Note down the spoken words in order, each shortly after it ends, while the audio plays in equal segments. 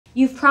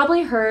You've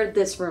probably heard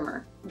this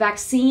rumor: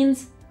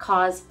 vaccines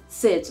cause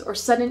SIDS, or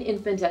sudden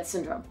infant death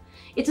syndrome.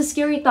 It's a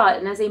scary thought,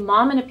 and as a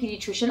mom and a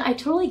pediatrician, I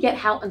totally get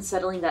how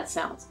unsettling that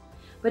sounds.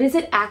 But is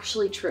it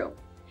actually true?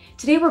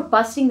 Today we're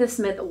busting this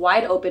myth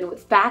wide open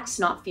with facts,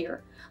 not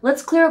fear.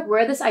 Let's clear up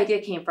where this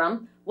idea came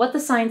from, what the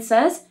science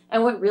says,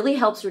 and what really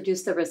helps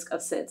reduce the risk of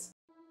SIDS.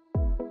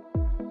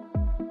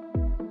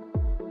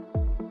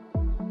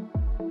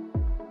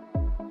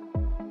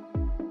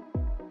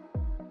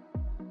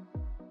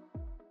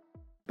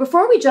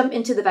 Before we jump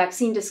into the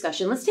vaccine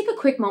discussion, let's take a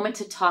quick moment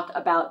to talk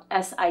about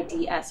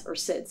SIDS, or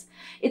SIDS.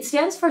 It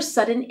stands for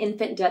Sudden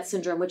Infant Death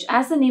Syndrome, which,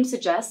 as the name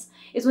suggests,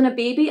 is when a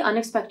baby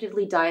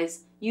unexpectedly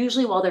dies,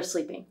 usually while they're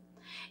sleeping.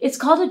 It's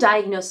called a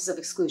diagnosis of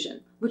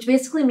exclusion, which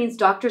basically means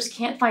doctors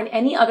can't find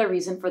any other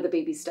reason for the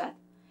baby's death.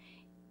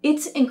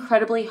 It's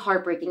incredibly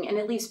heartbreaking, and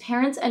it leaves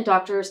parents and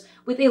doctors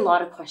with a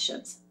lot of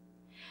questions.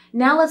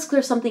 Now let's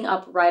clear something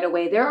up right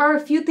away. There are a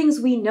few things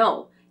we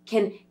know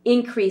can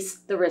increase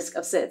the risk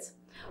of SIDS.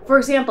 For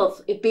example,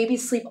 if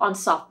babies sleep on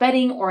soft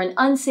bedding or in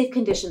unsafe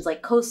conditions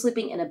like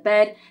co-sleeping in a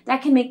bed,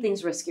 that can make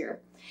things riskier.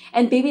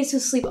 And babies who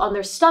sleep on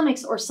their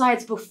stomachs or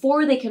sides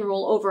before they can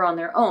roll over on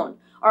their own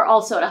are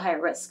also at a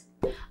higher risk.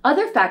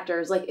 Other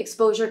factors like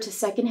exposure to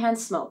secondhand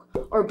smoke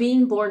or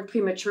being born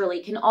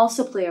prematurely can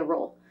also play a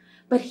role.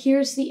 But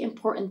here's the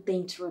important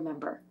thing to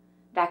remember: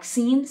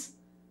 vaccines,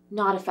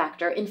 not a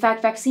factor. In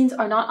fact, vaccines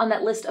are not on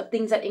that list of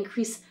things that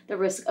increase the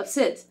risk of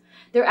SIDS.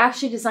 They're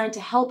actually designed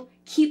to help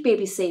keep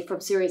babies safe from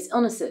serious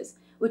illnesses,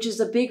 which is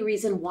a big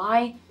reason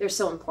why they're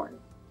so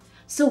important.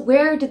 So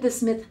where did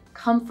this myth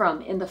come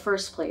from in the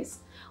first place?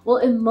 Well,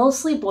 it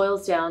mostly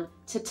boils down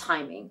to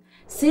timing.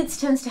 SIDS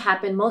tends to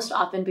happen most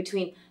often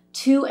between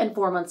 2 and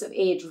 4 months of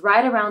age,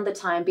 right around the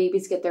time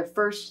babies get their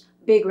first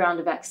big round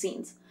of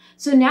vaccines.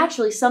 So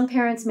naturally, some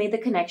parents made the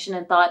connection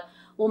and thought,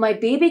 well, my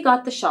baby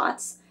got the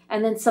shots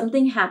and then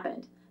something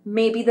happened.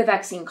 Maybe the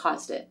vaccine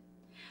caused it.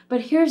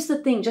 But here's the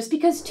thing: just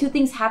because 2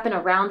 things happen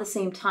around the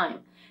same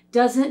time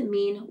doesn't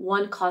mean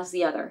one caused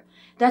the other.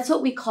 That's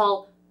what we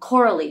call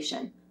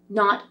correlation,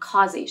 not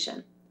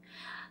causation.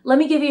 Let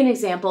me give you an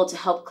example to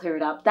help clear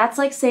it up. That's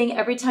like saying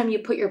every time you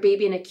put your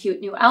baby in a cute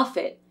new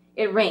outfit,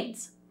 it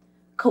rains.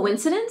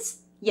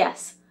 Coincidence?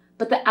 Yes,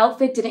 but the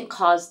outfit didn't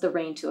cause the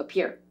rain to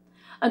appear.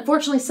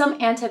 Unfortunately,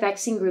 some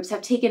anti-vaccine groups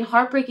have taken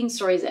heartbreaking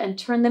stories and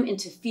turned them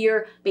into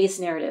fear-based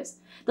narratives.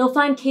 They'll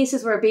find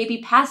cases where a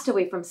baby passed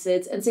away from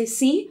SIDS and say,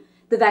 see,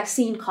 the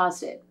vaccine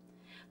caused it.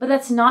 But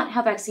that's not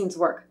how vaccines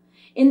work.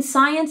 In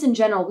science in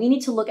general, we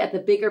need to look at the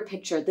bigger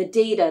picture, the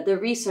data, the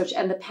research,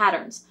 and the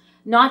patterns,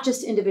 not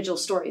just individual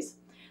stories.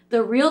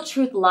 The real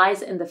truth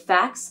lies in the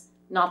facts,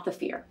 not the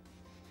fear.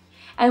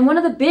 And one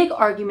of the big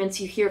arguments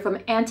you hear from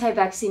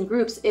anti-vaccine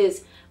groups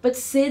is, but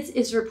SIDS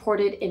is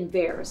reported in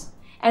VAERS.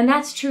 And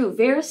that's true.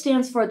 VAERS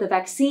stands for the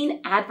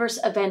Vaccine Adverse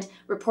Event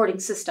Reporting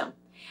System.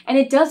 And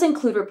it does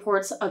include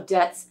reports of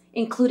deaths,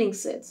 including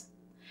SIDS.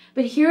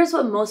 But here's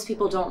what most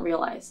people don't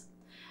realize.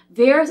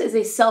 VAERS is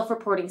a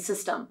self-reporting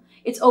system.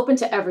 It's open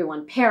to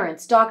everyone: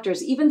 parents,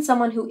 doctors, even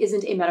someone who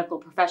isn't a medical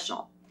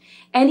professional.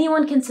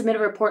 Anyone can submit a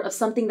report of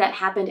something that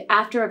happened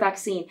after a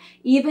vaccine,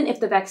 even if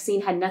the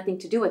vaccine had nothing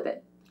to do with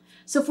it.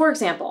 So for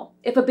example,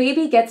 if a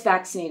baby gets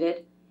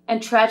vaccinated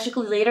and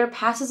tragically later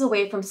passes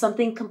away from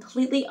something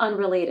completely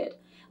unrelated,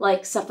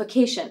 like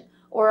suffocation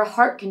or a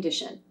heart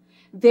condition,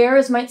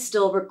 VAERS might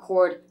still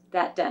record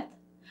that death.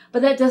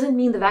 But that doesn't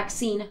mean the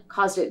vaccine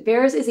caused it.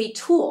 VAERS is a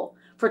tool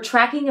for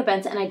tracking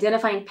events and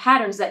identifying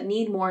patterns that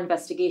need more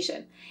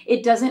investigation.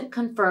 It doesn't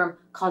confirm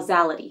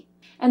causality.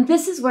 And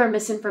this is where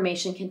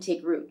misinformation can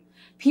take root.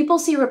 People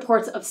see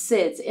reports of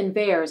SIDS in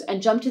VAERS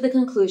and jump to the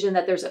conclusion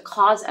that there's a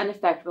cause and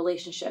effect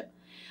relationship.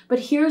 But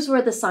here's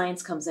where the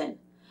science comes in.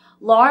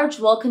 Large,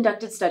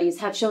 well-conducted studies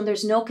have shown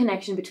there's no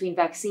connection between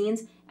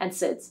vaccines and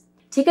SIDS.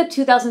 Take a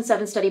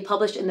 2007 study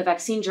published in the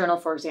Vaccine Journal,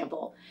 for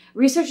example.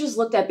 Researchers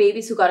looked at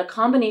babies who got a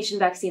combination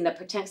vaccine that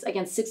protects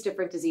against 6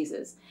 different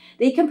diseases.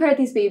 They compared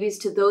these babies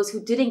to those who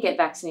didn't get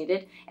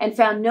vaccinated and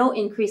found no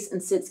increase in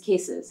SIDS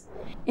cases.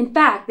 In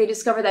fact, they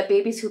discovered that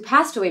babies who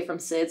passed away from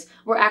SIDS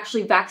were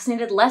actually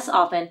vaccinated less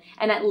often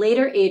and at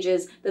later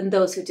ages than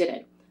those who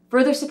didn't,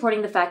 further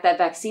supporting the fact that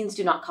vaccines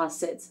do not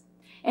cause SIDS.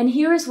 And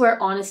here is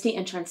where honesty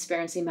and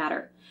transparency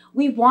matter.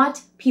 We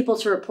want people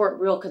to report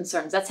real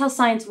concerns. That's how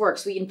science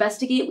works. We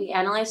investigate, we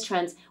analyze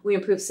trends, we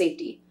improve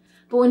safety.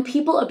 But when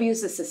people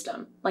abuse the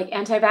system, like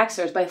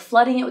anti-vaxxers, by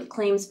flooding it with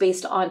claims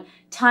based on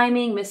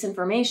timing,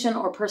 misinformation,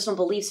 or personal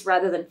beliefs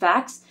rather than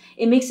facts,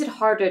 it makes it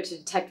harder to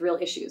detect real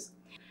issues.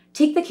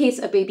 Take the case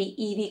of baby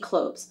Evie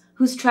Klobes,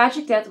 whose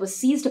tragic death was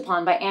seized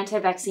upon by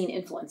anti-vaccine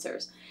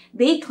influencers.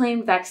 They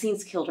claimed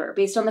vaccines killed her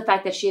based on the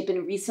fact that she had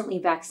been recently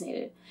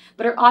vaccinated.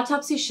 But her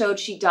autopsy showed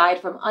she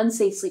died from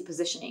unsafe sleep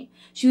positioning.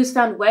 She was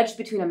found wedged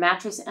between a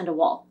mattress and a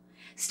wall.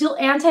 Still,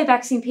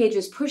 anti-vaccine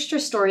pages pushed her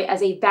story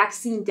as a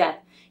vaccine death,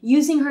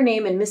 using her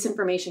name in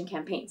misinformation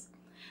campaigns.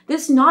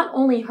 This not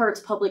only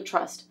hurts public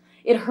trust,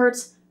 it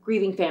hurts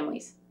grieving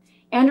families.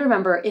 And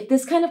remember, if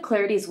this kind of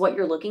clarity is what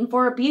you're looking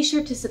for, be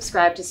sure to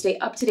subscribe to stay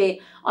up to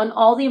date on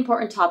all the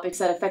important topics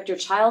that affect your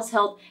child's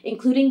health,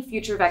 including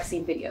future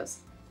vaccine videos.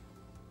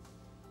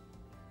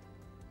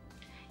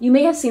 You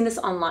may have seen this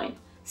online.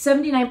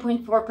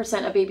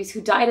 79.4% of babies who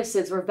died of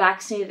SIDS were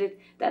vaccinated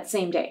that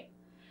same day.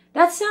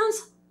 That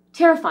sounds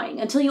terrifying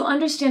until you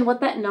understand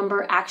what that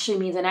number actually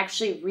means and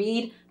actually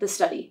read the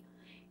study.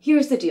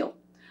 Here's the deal.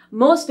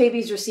 Most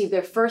babies receive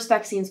their first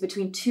vaccines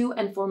between 2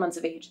 and 4 months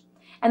of age.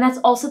 And that's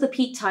also the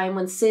peak time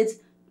when SIDS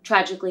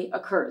tragically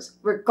occurs,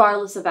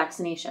 regardless of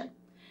vaccination.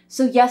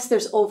 So yes,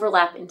 there's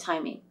overlap in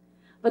timing,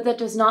 but that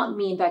does not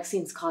mean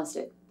vaccines caused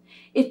it.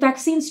 If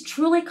vaccines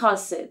truly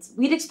cause SIDS,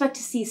 we'd expect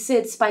to see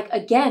SIDS spike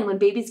again when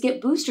babies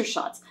get booster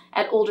shots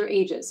at older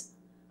ages.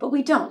 But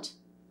we don't.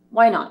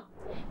 Why not?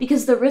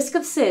 Because the risk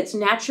of SIDS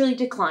naturally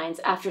declines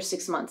after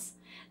 6 months.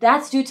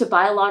 That's due to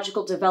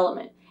biological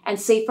development and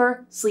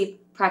safer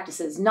sleep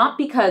practices, not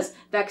because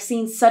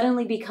vaccines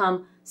suddenly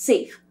become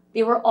safe.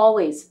 They were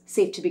always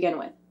safe to begin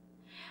with.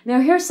 Now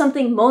here's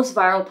something most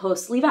viral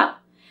posts leave out.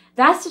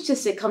 That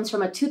statistic comes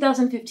from a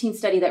 2015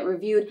 study that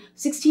reviewed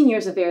 16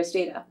 years of VAERS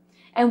data.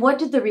 And what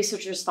did the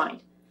researchers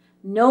find?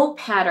 No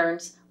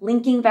patterns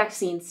linking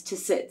vaccines to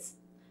SIDS.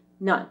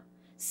 None.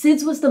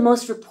 SIDS was the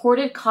most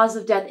reported cause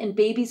of death in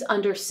babies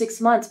under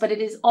 6 months, but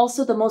it is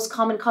also the most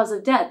common cause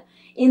of death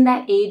in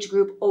that age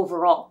group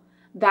overall,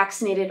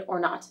 vaccinated or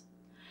not.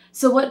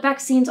 So what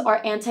vaccines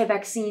are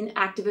anti-vaccine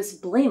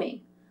activists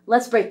blaming?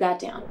 Let's break that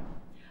down.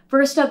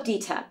 First up,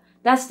 DTaP.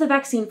 That's the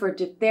vaccine for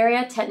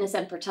diphtheria, tetanus,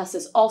 and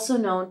pertussis, also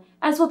known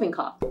as whooping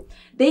cough.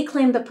 They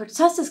claim the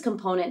pertussis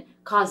component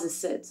causes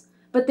SIDS,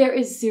 but there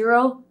is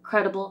zero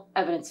credible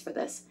evidence for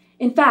this.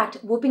 In fact,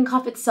 whooping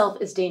cough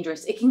itself is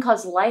dangerous. It can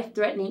cause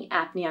life-threatening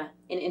apnea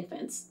in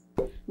infants.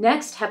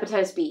 Next,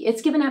 hepatitis B.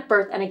 It's given at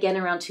birth and again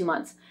around 2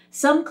 months.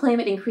 Some claim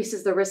it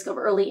increases the risk of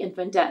early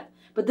infant death,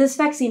 but this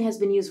vaccine has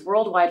been used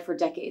worldwide for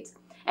decades,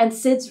 and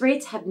SIDS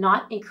rates have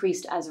not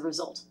increased as a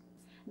result.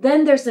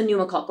 Then there's the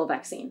pneumococcal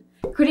vaccine.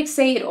 Critics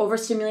say it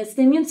overstimulates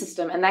the immune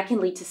system and that can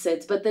lead to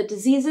SIDS, but the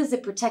diseases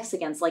it protects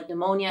against, like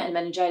pneumonia and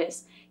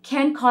meningitis,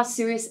 can cause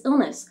serious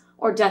illness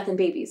or death in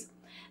babies.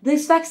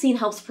 This vaccine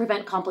helps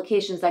prevent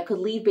complications that could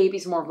leave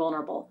babies more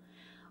vulnerable.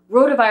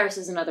 Rotavirus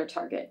is another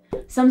target.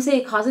 Some say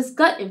it causes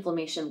gut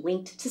inflammation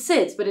linked to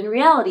SIDS, but in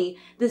reality,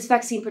 this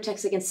vaccine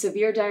protects against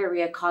severe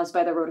diarrhea caused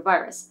by the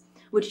rotavirus,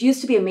 which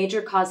used to be a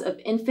major cause of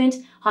infant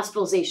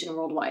hospitalization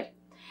worldwide.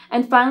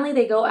 And finally,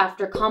 they go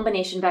after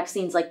combination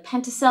vaccines like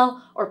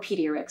Pentacell or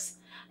Pediatrician.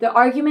 The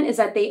argument is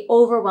that they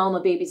overwhelm a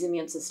baby's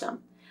immune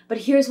system. But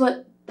here's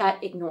what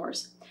that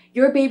ignores.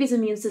 Your baby's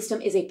immune system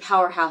is a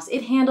powerhouse.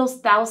 It handles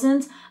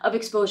thousands of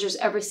exposures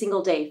every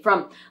single day,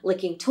 from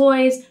licking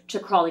toys to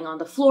crawling on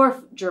the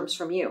floor, germs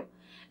from you.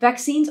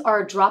 Vaccines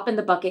are a drop in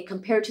the bucket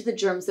compared to the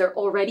germs they're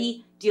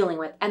already dealing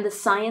with, and the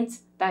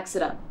science backs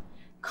it up.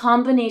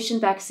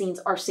 Combination vaccines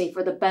are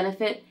safer. The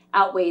benefit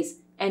outweighs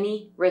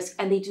any risk,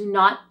 and they do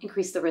not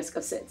increase the risk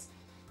of SIDS.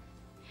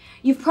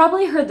 You've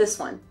probably heard this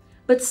one,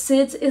 but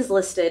SIDS is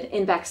listed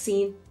in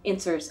vaccine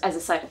inserts as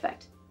a side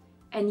effect.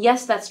 And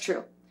yes, that's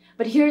true.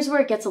 But here's where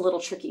it gets a little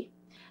tricky.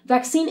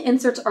 Vaccine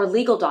inserts are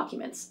legal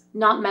documents,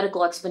 not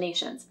medical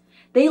explanations.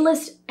 They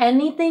list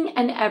anything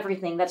and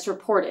everything that's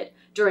reported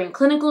during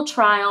clinical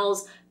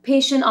trials,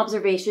 patient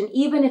observation,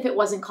 even if it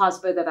wasn't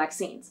caused by the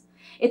vaccines.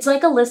 It's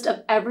like a list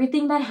of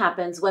everything that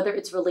happens, whether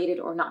it's related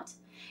or not.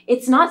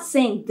 It's not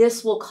saying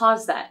this will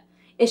cause that.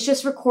 It's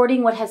just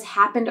recording what has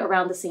happened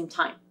around the same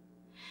time.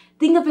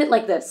 Think of it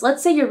like this.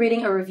 Let's say you're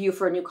reading a review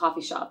for a new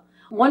coffee shop.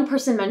 One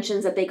person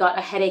mentions that they got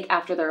a headache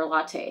after their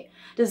latte.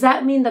 Does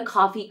that mean the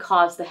coffee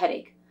caused the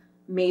headache?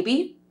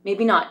 Maybe,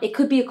 maybe not. It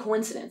could be a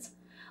coincidence,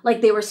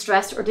 like they were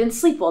stressed or didn't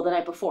sleep well the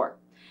night before.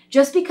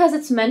 Just because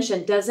it's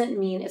mentioned doesn't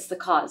mean it's the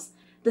cause.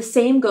 The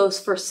same goes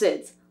for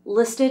SIDS,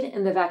 listed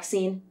in the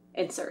vaccine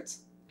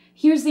inserts.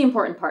 Here's the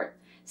important part.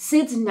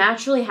 SIDS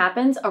naturally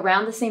happens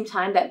around the same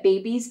time that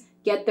babies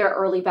get their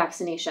early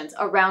vaccinations,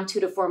 around 2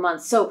 to 4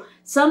 months. So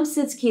some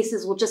SIDS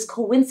cases will just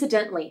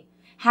coincidentally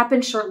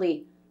happen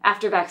shortly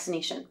after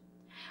vaccination.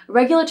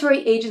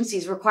 Regulatory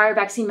agencies require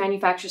vaccine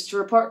manufacturers to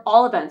report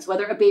all events,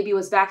 whether a baby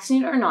was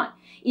vaccinated or not,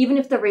 even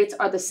if the rates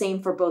are the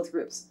same for both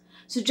groups.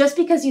 So just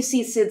because you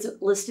see SIDS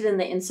listed in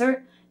the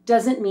insert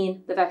doesn't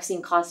mean the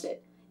vaccine caused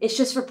it. It's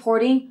just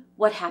reporting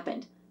what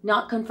happened,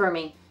 not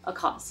confirming a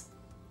cause.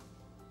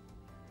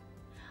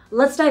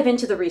 Let's dive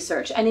into the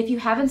research. And if you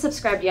haven't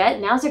subscribed yet,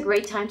 now's a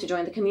great time to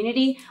join the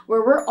community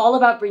where we're all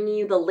about bringing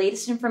you the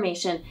latest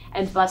information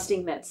and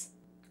busting myths.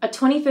 A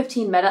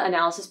 2015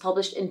 meta-analysis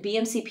published in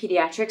BMC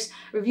Pediatrics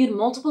reviewed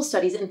multiple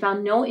studies and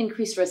found no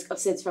increased risk of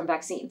SIDS from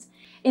vaccines.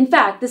 In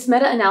fact, this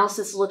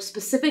meta-analysis looked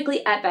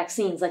specifically at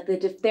vaccines like the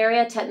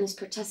diphtheria, tetanus,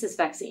 pertussis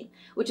vaccine,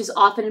 which is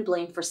often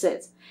blamed for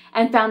SIDS,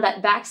 and found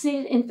that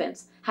vaccinated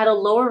infants had a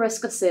lower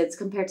risk of SIDS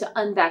compared to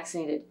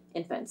unvaccinated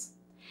infants.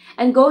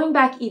 And going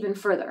back even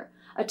further,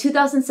 a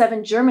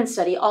 2007 German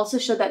study also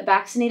showed that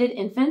vaccinated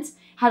infants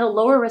had a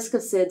lower risk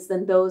of SIDS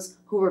than those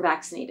who were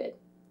vaccinated.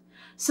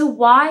 So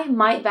why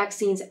might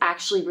vaccines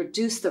actually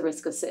reduce the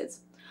risk of SIDS?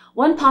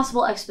 One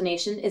possible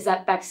explanation is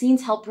that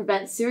vaccines help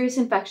prevent serious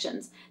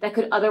infections that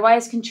could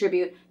otherwise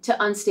contribute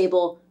to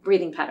unstable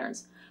breathing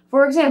patterns.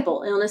 For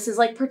example, illnesses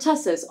like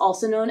pertussis,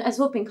 also known as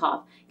whooping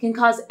cough, can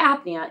cause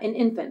apnea in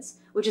infants,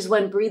 which is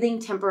when breathing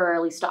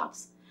temporarily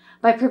stops.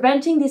 By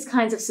preventing these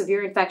kinds of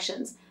severe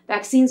infections,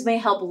 vaccines may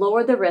help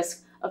lower the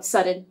risk of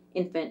sudden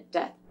infant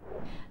death.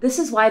 This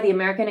is why the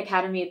American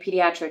Academy of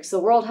Pediatrics, the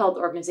World Health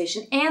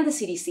Organization, and the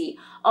CDC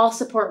all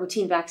support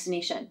routine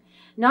vaccination,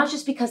 not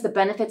just because the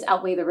benefits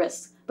outweigh the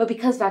risks, but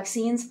because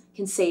vaccines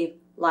can save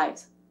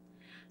lives.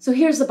 So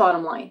here's the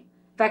bottom line.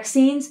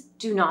 Vaccines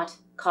do not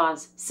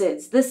cause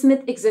SIDS. This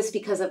myth exists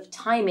because of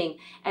timing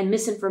and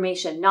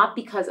misinformation, not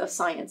because of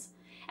science.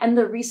 And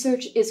the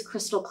research is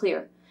crystal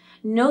clear.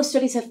 No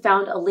studies have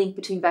found a link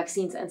between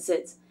vaccines and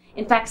SIDS.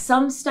 In fact,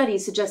 some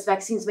studies suggest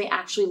vaccines may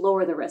actually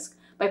lower the risk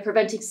by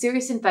preventing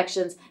serious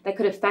infections that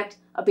could affect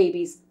a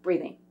baby's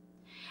breathing.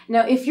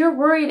 Now, if you're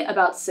worried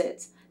about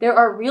SIDS, there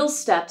are real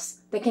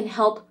steps that can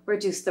help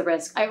reduce the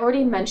risk. I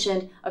already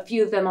mentioned a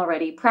few of them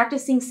already.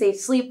 Practicing safe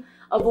sleep,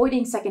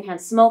 avoiding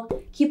secondhand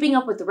smoke, keeping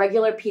up with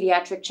regular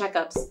pediatric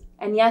checkups,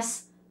 and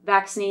yes,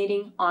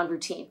 vaccinating on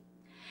routine.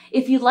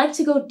 If you'd like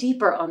to go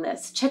deeper on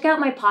this, check out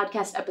my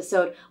podcast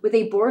episode with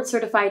a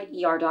board-certified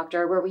ER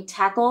doctor where we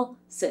tackle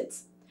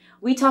SIDS.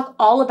 We talk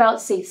all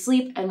about safe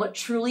sleep and what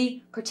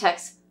truly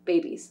protects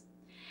babies.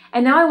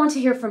 And now I want to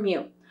hear from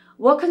you.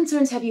 What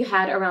concerns have you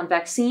had around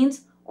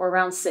vaccines or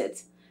around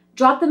SIDS?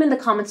 Drop them in the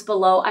comments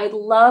below. I'd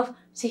love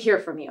to hear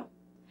from you.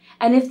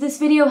 And if this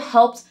video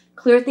helped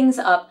clear things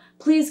up,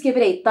 please give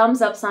it a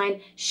thumbs up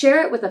sign,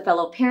 share it with a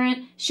fellow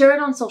parent, share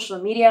it on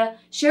social media,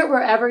 share it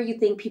wherever you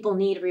think people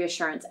need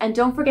reassurance. And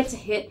don't forget to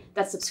hit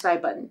that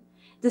subscribe button.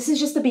 This is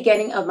just the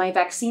beginning of my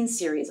vaccine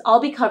series.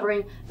 I'll be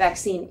covering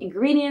vaccine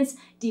ingredients,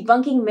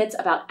 debunking myths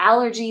about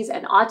allergies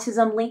and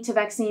autism linked to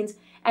vaccines,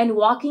 and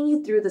walking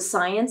you through the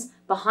science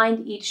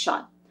behind each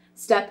shot,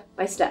 step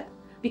by step.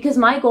 Because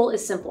my goal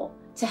is simple,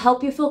 to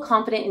help you feel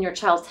confident in your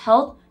child's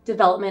health,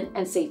 development,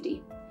 and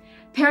safety.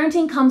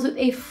 Parenting comes with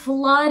a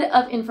flood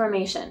of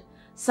information,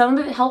 some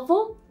of it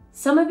helpful,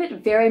 some of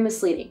it very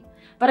misleading.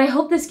 But I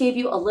hope this gave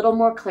you a little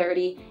more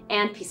clarity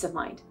and peace of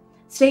mind.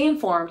 Stay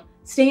informed,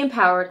 stay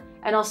empowered,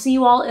 and I'll see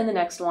you all in the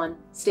next one.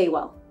 Stay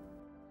well.